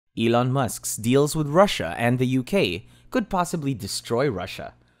Elon Musk's deals with Russia and the UK could possibly destroy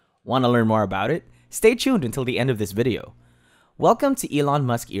Russia. Want to learn more about it? Stay tuned until the end of this video. Welcome to Elon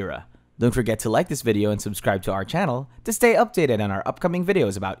Musk Era. Don't forget to like this video and subscribe to our channel to stay updated on our upcoming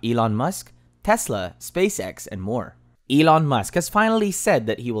videos about Elon Musk, Tesla, SpaceX, and more. Elon Musk has finally said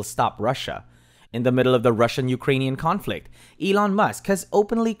that he will stop Russia. In the middle of the Russian-Ukrainian conflict, Elon Musk has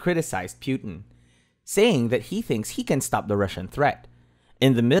openly criticized Putin, saying that he thinks he can stop the Russian threat.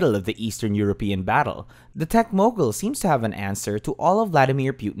 In the middle of the Eastern European battle, the tech mogul seems to have an answer to all of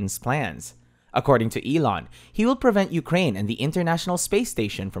Vladimir Putin's plans. According to Elon, he will prevent Ukraine and the International Space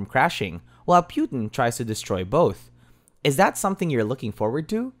Station from crashing, while Putin tries to destroy both. Is that something you're looking forward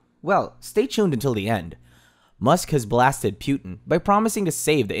to? Well, stay tuned until the end. Musk has blasted Putin by promising to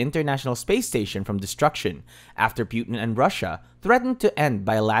save the International Space Station from destruction after Putin and Russia threatened to end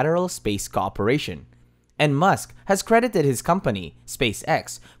bilateral space cooperation. And Musk has credited his company,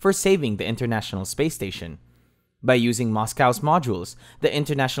 SpaceX, for saving the International Space Station. By using Moscow's modules, the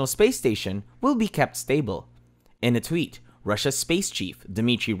International Space Station will be kept stable. In a tweet, Russia's space chief,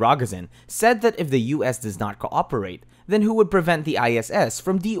 Dmitry Rogozin, said that if the US does not cooperate, then who would prevent the ISS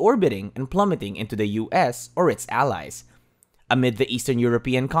from deorbiting and plummeting into the US or its allies? Amid the Eastern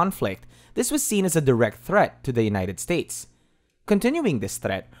European conflict, this was seen as a direct threat to the United States. Continuing this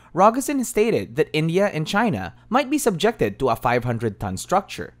threat, Rogozin stated that India and China might be subjected to a 500-ton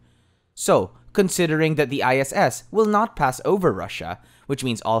structure. So, considering that the ISS will not pass over Russia, which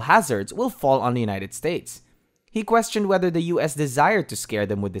means all hazards will fall on the United States, he questioned whether the US desired to scare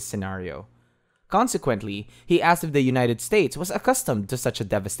them with this scenario. Consequently, he asked if the United States was accustomed to such a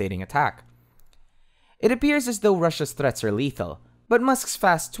devastating attack. It appears as though Russia's threats are lethal, but Musk's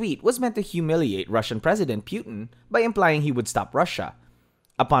fast tweet was meant to humiliate Russian President Putin by implying he would stop Russia.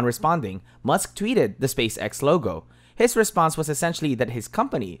 Upon responding, Musk tweeted the SpaceX logo. His response was essentially that his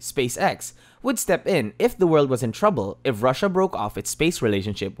company, SpaceX, would step in if the world was in trouble if Russia broke off its space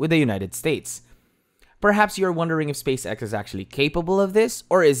relationship with the United States. Perhaps you're wondering if SpaceX is actually capable of this,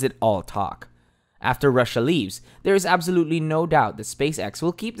 or is it all talk? After Russia leaves, there is absolutely no doubt that SpaceX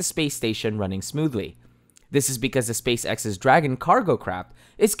will keep the space station running smoothly. This is because the SpaceX's Dragon cargo craft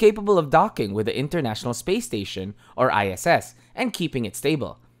is capable of docking with the International Space Station, or ISS, and keeping it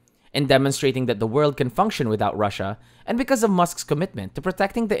stable, and demonstrating that the world can function without Russia, and because of Musk's commitment to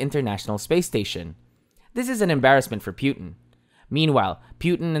protecting the International Space Station. This is an embarrassment for Putin. Meanwhile,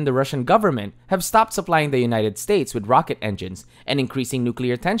 Putin and the Russian government have stopped supplying the United States with rocket engines, and increasing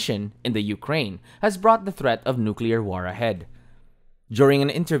nuclear tension in the Ukraine has brought the threat of nuclear war ahead. During an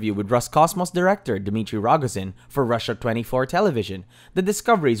interview with Roscosmos director Dmitry Rogozin for Russia 24 television, the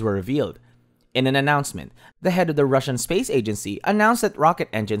discoveries were revealed. In an announcement, the head of the Russian Space Agency announced that rocket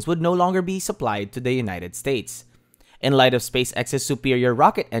engines would no longer be supplied to the United States. In light of SpaceX's superior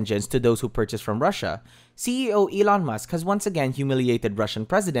rocket engines to those who purchased from Russia, CEO Elon Musk has once again humiliated Russian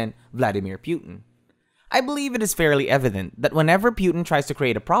President Vladimir Putin. I believe it is fairly evident that whenever Putin tries to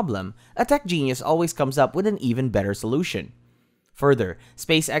create a problem, a tech genius always comes up with an even better solution. Further,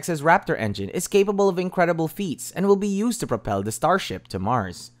 SpaceX's Raptor engine is capable of incredible feats and will be used to propel the Starship to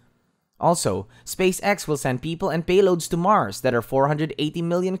Mars. Also, SpaceX will send people and payloads to Mars that are 480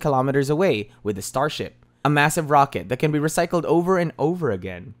 million kilometers away with the Starship, a massive rocket that can be recycled over and over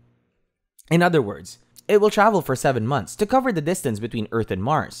again. In other words, it will travel for 7 months to cover the distance between Earth and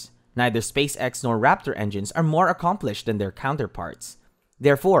Mars. Neither SpaceX nor Raptor engines are more accomplished than their counterparts.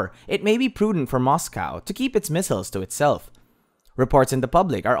 Therefore, it may be prudent for Moscow to keep its missiles to itself. Reports in the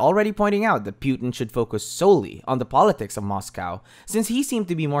public are already pointing out that Putin should focus solely on the politics of Moscow, since he seemed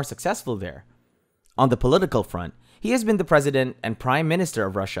to be more successful there. On the political front, he has been the president and prime minister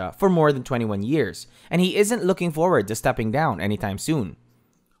of Russia for more than 21 years, and he isn't looking forward to stepping down anytime soon.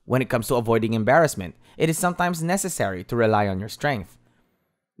 When it comes to avoiding embarrassment, it is sometimes necessary to rely on your strength.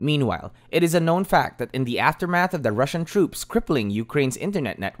 Meanwhile, it is a known fact that in the aftermath of the Russian troops crippling Ukraine's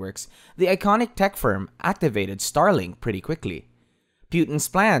internet networks, the iconic tech firm activated Starlink pretty quickly. Putin's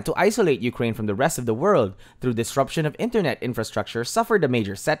plan to isolate Ukraine from the rest of the world through disruption of internet infrastructure suffered a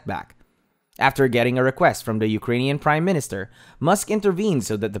major setback. After getting a request from the Ukrainian Prime Minister, Musk intervened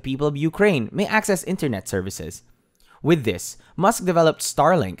so that the people of Ukraine may access internet services. With this, Musk developed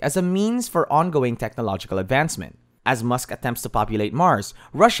Starlink as a means for ongoing technological advancement. As Musk attempts to populate Mars,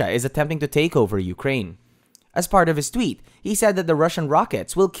 Russia is attempting to take over Ukraine. As part of his tweet, he said that the Russian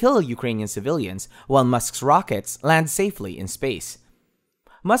rockets will kill Ukrainian civilians, while Musk's rockets land safely in space.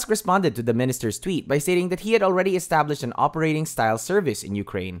 Musk responded to the minister's tweet by stating that he had already established an operating-style service in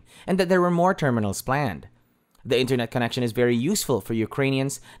Ukraine and that there were more terminals planned. The internet connection is very useful for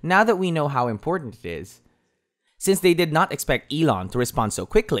Ukrainians now that we know how important it is. Since they did not expect Elon to respond so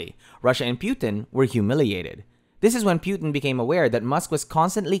quickly, Russia and Putin were humiliated. This is when Putin became aware that Musk was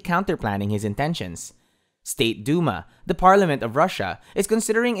constantly counterplanning his intentions. State Duma, the parliament of Russia, is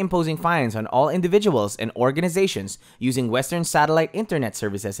considering imposing fines on all individuals and organizations using Western satellite internet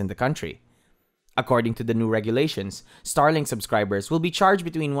services in the country. According to the new regulations, Starlink subscribers will be charged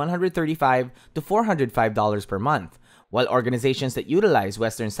between $135 to $405 per month, while organizations that utilize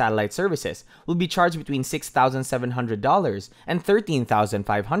Western satellite services will be charged between $6,700 and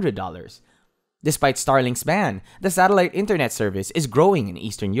 $13,500. Despite Starlink's ban, the satellite internet service is growing in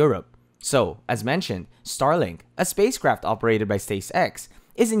Eastern Europe. So, as mentioned, Starlink, a spacecraft operated by SpaceX,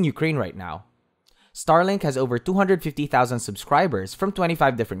 is in Ukraine right now. Starlink has over 250,000 subscribers from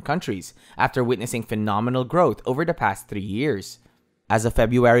 25 different countries after witnessing phenomenal growth over the past 3 years. As of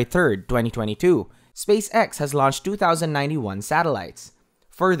February 3, 2022, SpaceX has launched 2,091 satellites.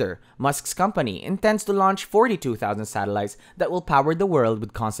 Further, Musk's company intends to launch 42,000 satellites that will power the world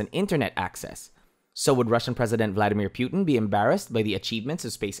with constant internet access. So would Russian President Vladimir Putin be embarrassed by the achievements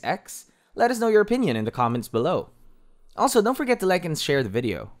of SpaceX? Let us know your opinion in the comments below. Also, don't forget to like and share the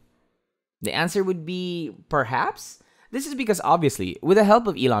video. The answer would be perhaps? This is because obviously, with the help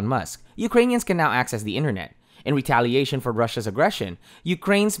of Elon Musk, Ukrainians can now access the internet. In retaliation for Russia's aggression,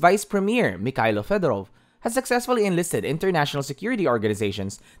 Ukraine's Vice Premier, Mikhailo Fedorov, has successfully enlisted international security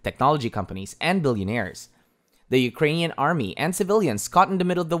organizations, technology companies, and billionaires. The Ukrainian army and civilians caught in the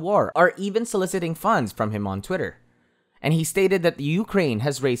middle of the war are even soliciting funds from him on Twitter. And he stated that Ukraine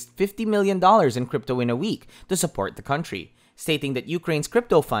has raised $50 million in crypto in a week to support the country, stating that Ukraine's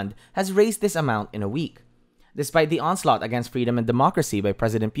crypto fund has raised this amount in a week. Despite the onslaught against freedom and democracy by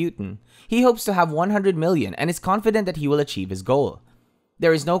President Putin, he hopes to have 100 million and is confident that he will achieve his goal.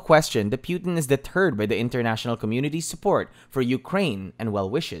 There is no question that Putin is deterred by the international community's support for Ukraine and well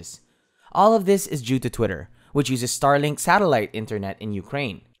wishes. All of this is due to Twitter, which uses Starlink satellite internet in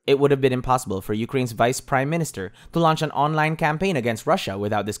Ukraine. It would have been impossible for Ukraine's Vice Prime Minister to launch an online campaign against Russia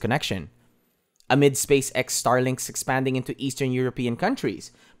without this connection. Amid SpaceX Starlink's expanding into Eastern European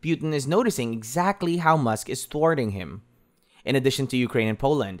countries, Putin is noticing exactly how Musk is thwarting him. In addition to Ukraine and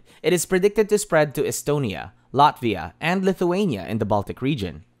Poland, it is predicted to spread to Estonia, Latvia, and Lithuania in the Baltic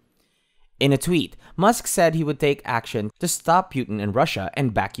region. In a tweet, Musk said he would take action to stop Putin in Russia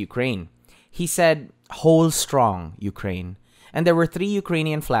and back Ukraine. He said, "Hold strong, Ukraine," and there were 3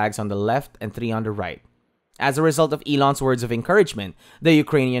 Ukrainian flags on the left and 3 on the right. As a result of Elon's words of encouragement, the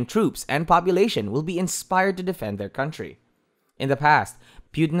Ukrainian troops and population will be inspired to defend their country. In the past,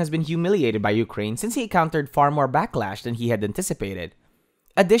 Putin has been humiliated by Ukraine since he encountered far more backlash than he had anticipated.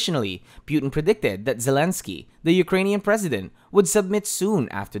 Additionally, Putin predicted that Zelensky, the Ukrainian president, would submit soon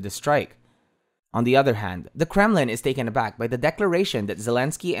after the strike. On the other hand, the Kremlin is taken aback by the declaration that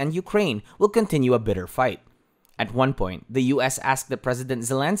Zelensky and Ukraine will continue a bitter fight. At one point, the US asked that President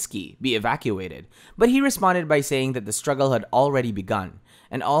Zelensky be evacuated, but he responded by saying that the struggle had already begun,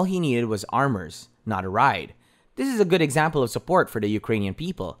 and all he needed was armors, not a ride. This is a good example of support for the Ukrainian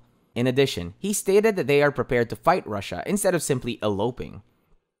people. In addition, he stated that they are prepared to fight Russia instead of simply eloping.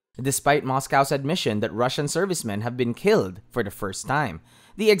 Despite Moscow's admission that Russian servicemen have been killed for the first time,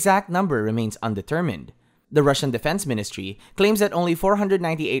 the exact number remains undetermined. The Russian Defense Ministry claims that only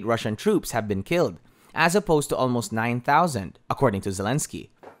 498 Russian troops have been killed, as opposed to almost 9,000, according to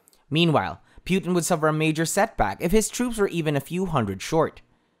Zelensky. Meanwhile, Putin would suffer a major setback if his troops were even a few hundred short.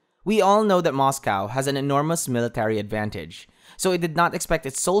 We all know that Moscow has an enormous military advantage, so it did not expect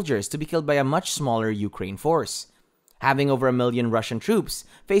its soldiers to be killed by a much smaller Ukraine force. Having over 1 million Russian troops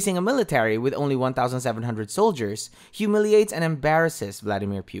facing a military with only 1,700 soldiers humiliates and embarrasses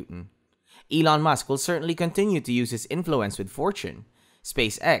Vladimir Putin. Elon Musk will certainly continue to use his influence with Fortune,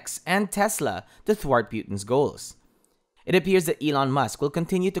 SpaceX, and Tesla to thwart Putin's goals. It appears that Elon Musk will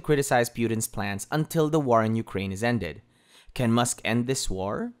continue to criticize Putin's plans until the war in Ukraine is ended. Can Musk end this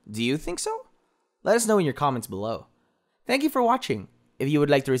war? Do you think so? Let us know in your comments below. Thank you for watching. If you would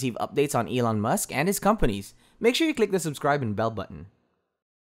like to receive updates on Elon Musk and his companies, make sure you click the subscribe and bell button.